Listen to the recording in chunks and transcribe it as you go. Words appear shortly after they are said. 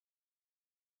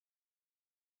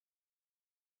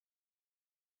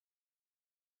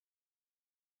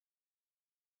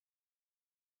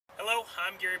Hello,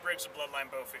 I'm Gary Briggs of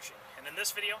Bloodline Bow Fishing, and in this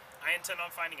video I intend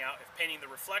on finding out if painting the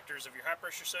reflectors of your high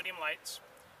pressure sodium lights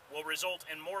will result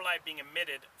in more light being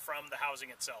emitted from the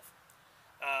housing itself.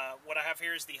 What I have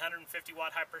here is the 150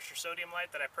 watt high pressure sodium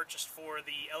light that I purchased for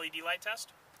the LED light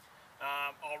test.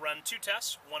 I'll run two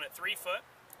tests, one at 3 foot,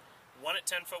 one at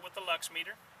 10 foot with the lux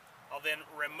meter. I'll then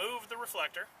remove the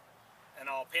reflector and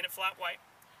I'll paint it flat white,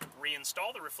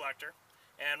 reinstall the reflector,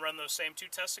 and run those same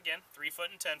two tests again, 3 foot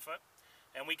and 10 foot.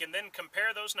 And we can then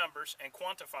compare those numbers and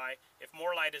quantify if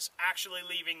more light is actually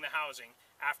leaving the housing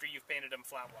after you've painted them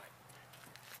flat white.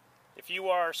 If you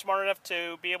are smart enough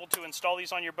to be able to install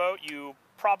these on your boat, you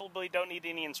probably don't need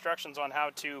any instructions on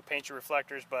how to paint your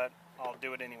reflectors, but I'll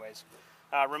do it anyways.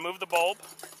 Remove the bulb.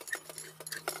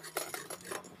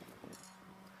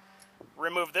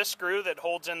 Remove this screw that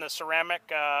holds in the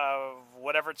ceramic,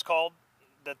 whatever it's called,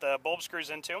 that the bulb screws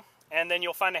into, and then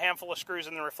you'll find a handful of screws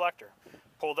in the reflector.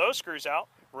 Pull those screws out,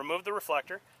 remove the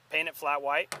reflector, paint it flat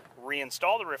white,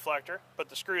 reinstall the reflector, put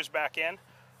the screws back in,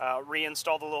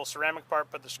 reinstall the little ceramic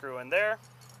part, put the screw in there,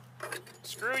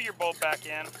 screw your bulb back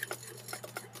in,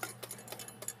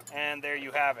 and there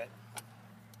you have it.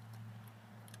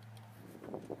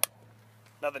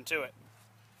 Nothing to it.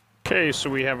 Okay, so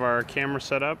we have our camera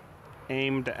set up,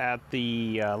 aimed at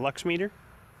the lux meter.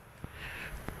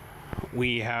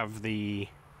 We have the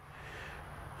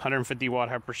 150 watt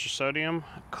high pressure sodium.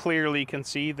 Clearly can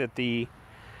see that the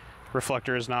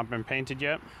reflector has not been painted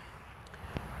yet.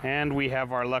 And we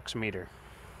have our lux meter.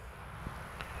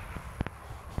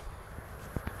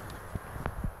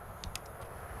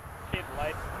 Okay,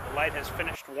 the light has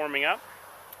finished warming up,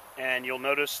 and you'll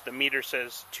notice the meter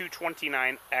says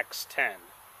 229x10.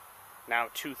 Now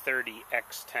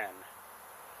 230x10.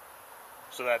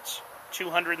 So that's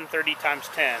 230 times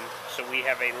 10, so we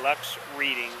have a lux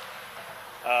reading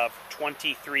of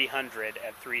 2300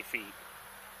 at 3 feet.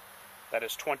 That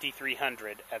is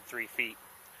 2300 at 3 feet.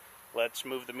 Let's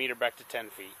move the meter back to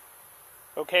 10 feet.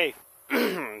 Okay,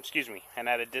 excuse me, and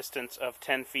at a distance of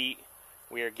 10 feet,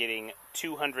 we are getting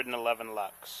 211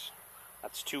 lux.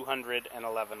 That's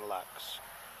 211 lux.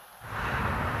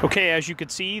 Okay, as you can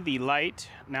see, the light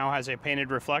now has a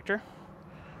painted reflector.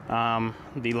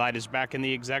 The light is back in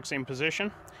the exact same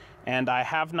position, and I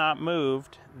have not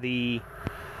moved the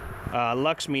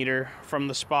lux meter from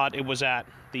the spot it was at,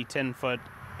 the 10-foot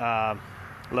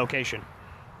location.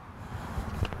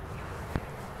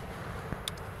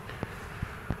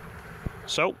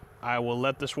 So I will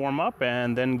let this warm up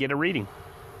and then get a reading.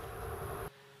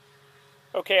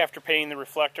 Okay, after painting the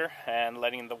reflector and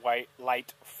letting the white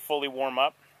light fully warm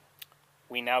up,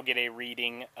 we now get a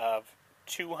reading of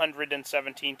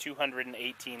 217,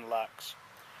 218 lux.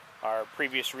 Our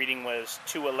previous reading was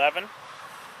 211.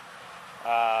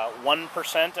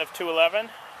 1% of 211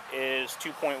 is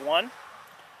 2.1,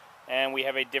 and we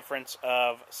have a difference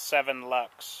of 7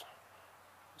 lux.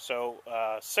 So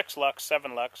 6 lux,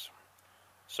 7 lux.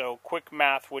 So quick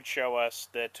math would show us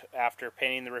that after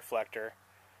painting the reflector,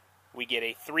 we get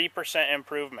a 3%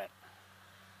 improvement.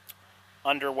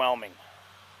 Underwhelming.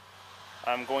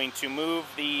 I'm going to move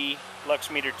the lux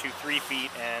meter to 3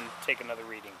 feet and take another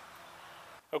reading.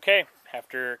 Okay,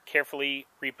 after carefully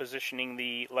repositioning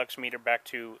the lux meter back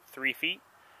to 3 feet,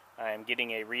 I am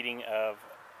getting a reading of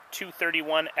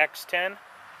 231x10,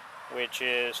 which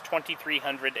is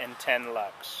 2310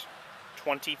 lux.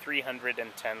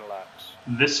 2310 lux.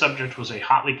 This subject was a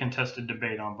hotly contested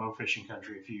debate on bow fishing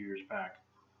country a few years back.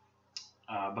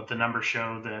 But the numbers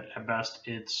show that at best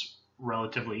it's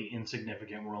relatively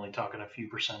insignificant. We're only talking a few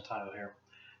percentile here.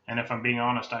 And if I'm being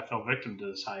honest, I fell victim to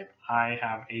this hype. I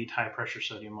have 8 high-pressure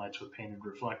sodium lights with painted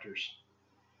reflectors.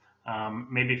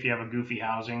 Maybe if you have a goofy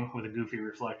housing with a goofy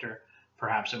reflector,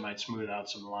 perhaps it might smooth out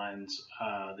some lines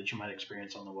that you might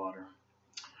experience on the water.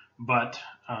 But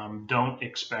don't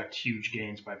expect huge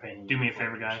gains by painting. Do me a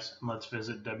favor, guys, and let's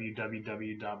visit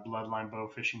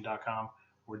www.bloodlinebowfishing.com.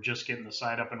 We're just getting the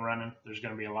site up and running. There's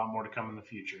going to be a lot more to come in the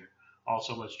future.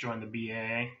 Also, let's join the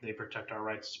BAA. They protect our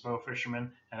rights as bow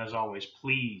fishermen. And as always,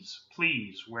 please,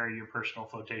 please wear your personal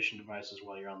flotation devices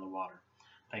while you're on the water.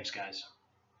 Thanks, guys.